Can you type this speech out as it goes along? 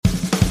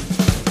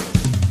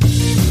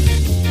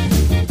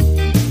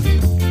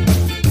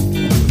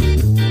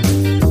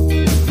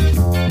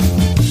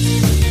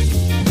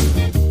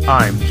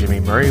I'm Jimmy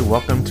Murray.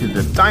 Welcome to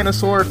the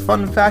Dinosaur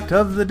Fun Fact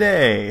of the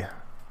Day.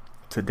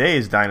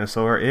 Today's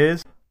dinosaur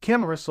is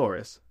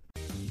Camarasaurus.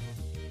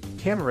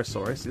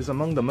 Camarasaurus is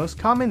among the most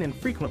common and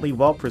frequently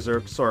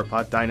well-preserved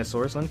sauropod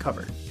dinosaurs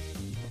uncovered.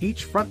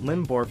 Each front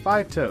limb bore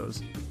 5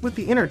 toes, with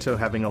the inner toe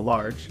having a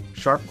large,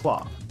 sharp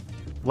claw.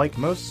 Like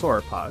most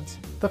sauropods,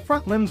 the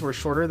front limbs were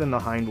shorter than the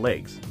hind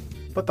legs,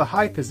 but the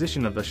high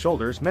position of the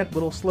shoulders meant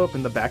little slope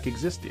in the back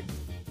existed,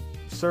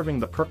 serving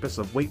the purpose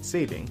of weight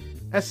saving.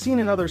 As seen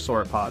in other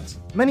sauropods,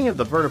 many of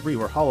the vertebrae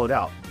were hollowed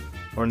out,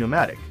 or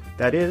pneumatic.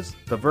 That is,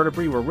 the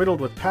vertebrae were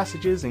riddled with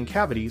passages and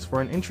cavities for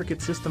an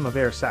intricate system of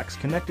air sacs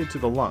connected to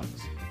the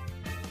lungs.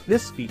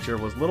 This feature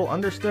was little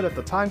understood at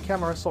the time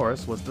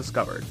Camarasaurus was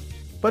discovered,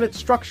 but its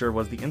structure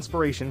was the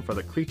inspiration for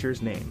the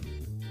creature's name,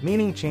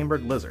 meaning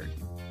chambered lizard.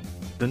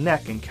 The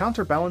neck and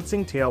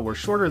counterbalancing tail were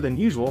shorter than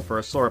usual for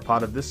a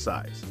sauropod of this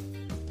size.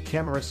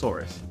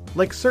 Camarasaurus,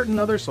 like certain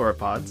other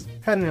sauropods,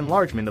 had an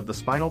enlargement of the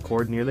spinal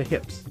cord near the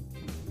hips.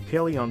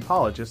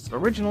 Paleontologists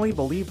originally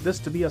believed this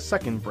to be a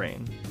second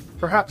brain,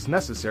 perhaps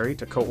necessary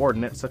to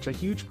coordinate such a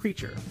huge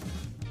creature.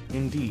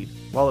 Indeed,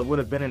 while it would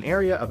have been an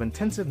area of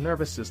intensive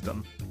nervous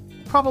system,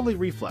 probably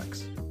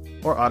reflex,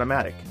 or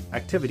automatic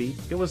activity,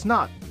 it was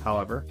not,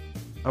 however.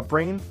 A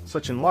brain,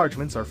 such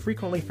enlargements are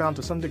frequently found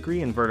to some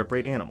degree in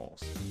vertebrate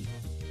animals.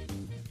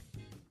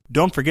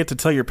 Don't forget to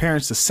tell your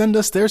parents to send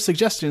us their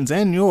suggestions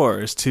and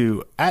yours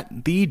to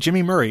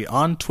 @TheJimmyMurray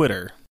on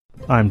Twitter.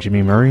 I'm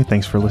Jimmy Murray.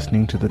 Thanks for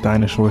listening to The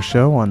Dinosaur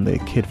Show on the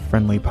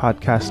Kid-Friendly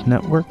Podcast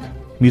Network.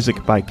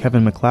 Music by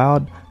Kevin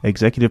MacLeod.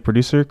 Executive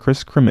producer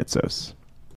Chris Kremitzos.